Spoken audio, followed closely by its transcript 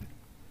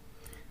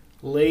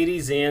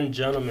Ladies and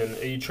gentlemen,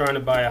 are you trying to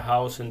buy a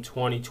house in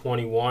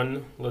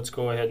 2021? Let's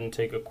go ahead and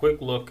take a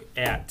quick look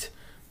at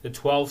the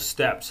 12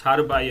 steps, how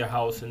to buy your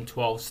house in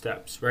 12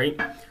 steps,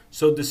 right?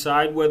 So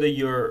decide whether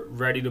you're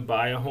ready to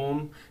buy a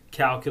home,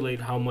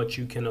 calculate how much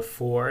you can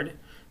afford,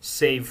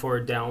 save for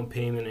a down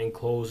payment and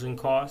closing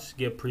costs,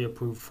 get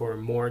pre-approved for a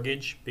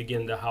mortgage,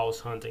 begin the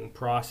house hunting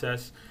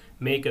process,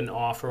 make an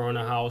offer on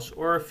a house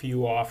or a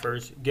few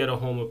offers, get a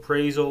home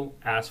appraisal,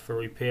 ask for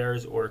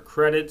repairs or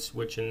credits,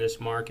 which in this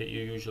market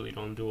you usually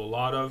don't do a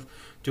lot of,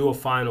 do a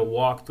final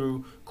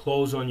walkthrough,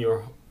 close on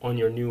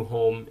your new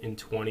home in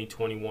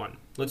 2021.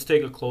 Let's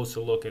take a closer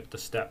look at the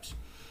steps.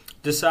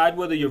 Decide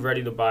whether you're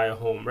ready to buy a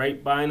home,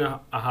 right? Buying a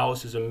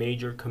house is a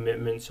major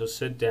commitment, so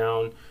sit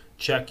down,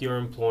 check your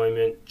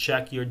employment,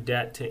 check your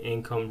debt to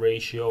income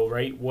ratio,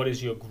 right? What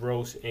is your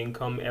gross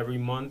income every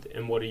month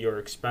and what are your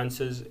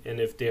expenses? And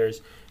if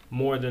there's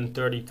more than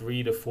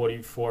 33 to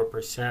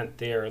 44%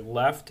 there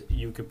left,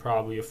 you could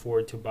probably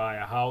afford to buy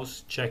a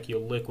house. Check your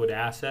liquid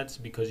assets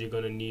because you're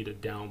going to need a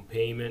down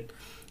payment,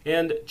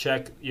 and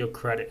check your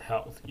credit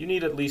health. You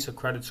need at least a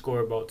credit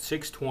score about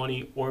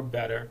 620 or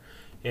better,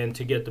 and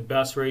to get the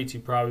best rates you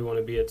probably want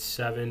to be at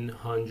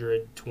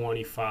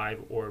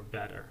 725 or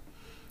better.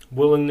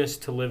 Willingness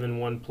to live in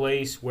one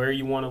place, where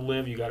you want to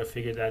live, you got to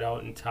figure that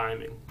out in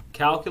timing.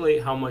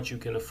 Calculate how much you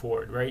can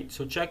afford, right?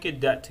 So check your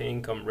debt to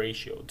income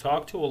ratio.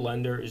 Talk to a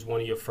lender is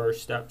one of your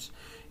first steps.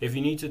 If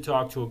you need to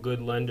talk to a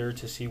good lender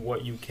to see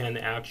what you can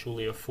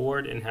actually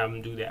afford and have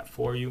them do that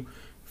for you,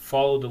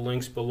 follow the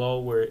links below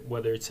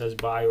whether it says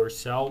buy or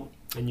sell,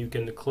 and you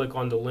can click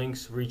on the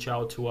links, reach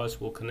out to us,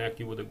 we'll connect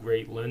you with a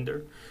great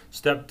lender.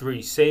 Step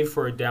 3, save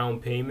for a down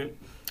payment.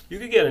 You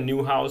could get a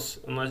new house,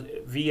 unless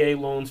VA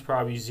loans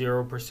probably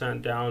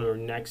 0% down or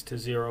next to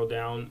 0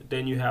 down.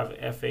 Then you have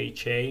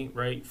FHA,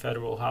 right?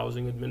 Federal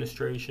Housing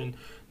Administration.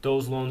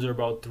 Those loans are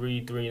about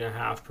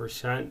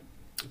 3.5%.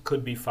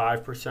 Could be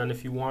 5%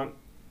 if you want.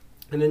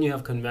 And then you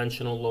have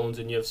conventional loans,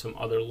 and you have some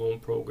other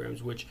loan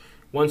programs, which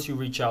once you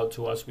reach out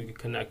to us, we could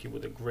connect you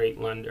with a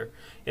great lender.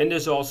 And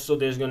there's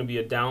going to be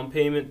a down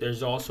payment.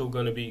 There's also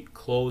going to be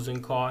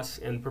closing costs,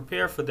 and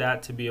prepare for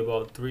that to be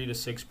about 3 to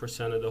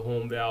 6% of the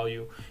home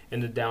value,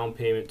 and the down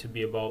payment to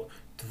be about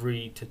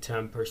 3 to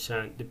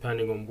 10%,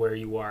 depending on where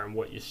you are and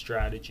what your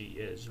strategy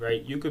is,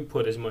 right? You could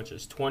put as much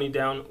as 20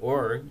 down,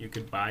 or you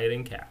could buy it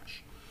in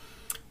cash.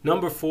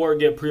 Number 4,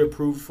 get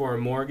pre-approved for a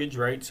mortgage,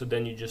 right? So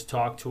then you just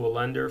talk to a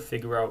lender,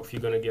 figure out if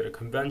you're going to get a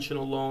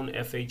conventional loan,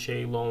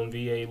 FHA loan,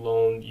 VA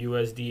loan,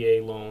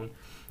 USDA loan.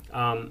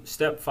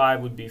 Step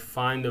 5 would be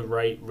find the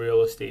right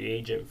real estate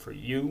agent for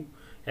you.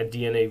 At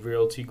DNA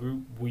Realty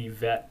Group, we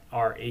vet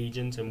our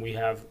agents, and we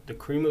have the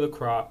cream of the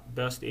crop,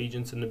 best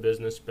agents in the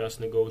business,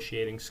 best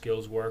negotiating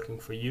skills working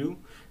for you.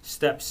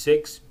 Step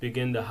 6,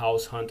 begin the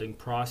house hunting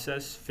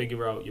process.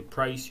 Figure out your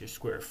price, your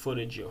square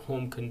footage, your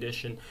home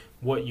condition,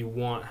 what you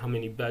want, how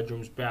many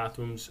bedrooms,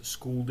 bathrooms,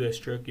 school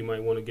district. You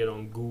might want to get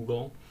on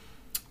Google.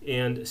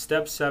 And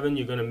step 7,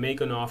 you're going to make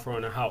an offer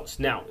on a house.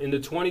 Now, in the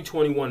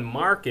 2021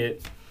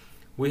 market,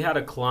 we had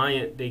a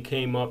client, they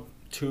came up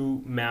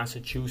to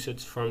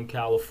Massachusetts from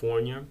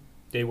California.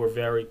 They were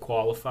very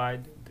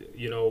qualified.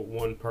 You know,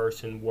 one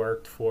person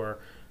worked for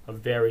a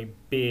very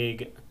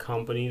big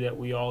company that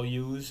we all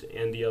use,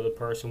 and the other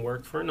person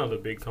worked for another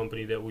big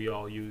company that we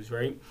all use,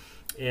 right?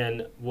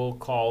 And we'll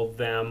call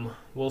them,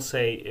 we'll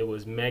say it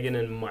was Megan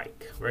and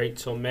Mike, right?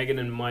 So Megan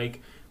and Mike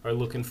are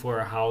looking for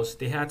a house.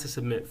 They had to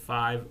submit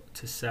 5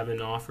 to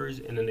 7 offers,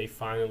 and then they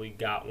finally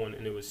got one,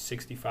 and it was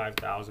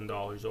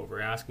 $65,000 over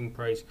asking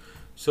price.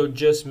 So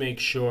just make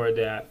sure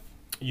that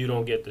you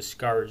don't get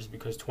discouraged,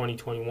 because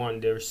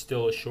 2021, there's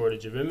still a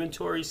shortage of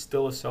inventory,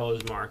 still a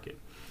seller's market.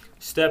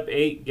 Step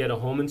 8, get a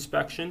home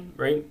inspection,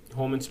 right?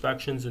 Home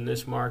inspections in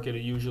this market are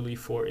usually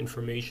for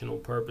informational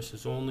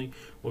purposes only,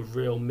 with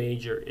real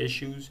major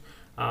issues.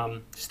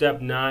 Step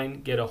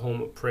 9, get a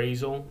home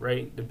appraisal,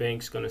 right? The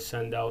bank's going to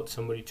send out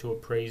somebody to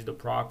appraise the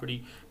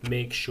property.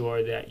 Make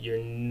sure that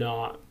you're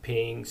not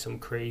paying some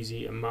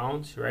crazy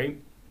amounts,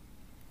 right?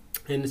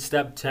 In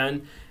step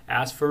 10,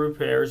 ask for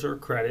repairs or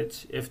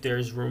credits. If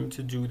there's room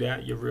to do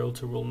that, your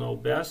realtor will know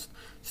best.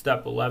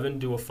 Step 11,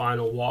 do a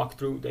final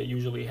walkthrough. That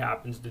usually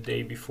happens the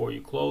day before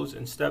you close.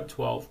 And step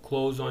 12,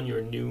 close on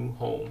your new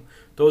home.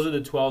 Those are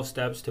the 12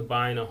 steps to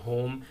buying a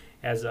home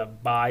as a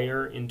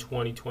buyer in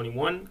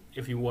 2021.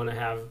 If you want to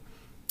have,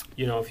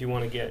 if you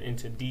want to get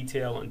into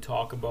detail and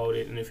talk about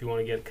it, and if you want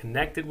to get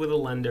connected with a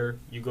lender,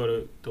 you go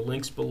to the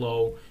links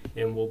below,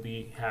 and we'll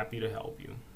be happy to help you.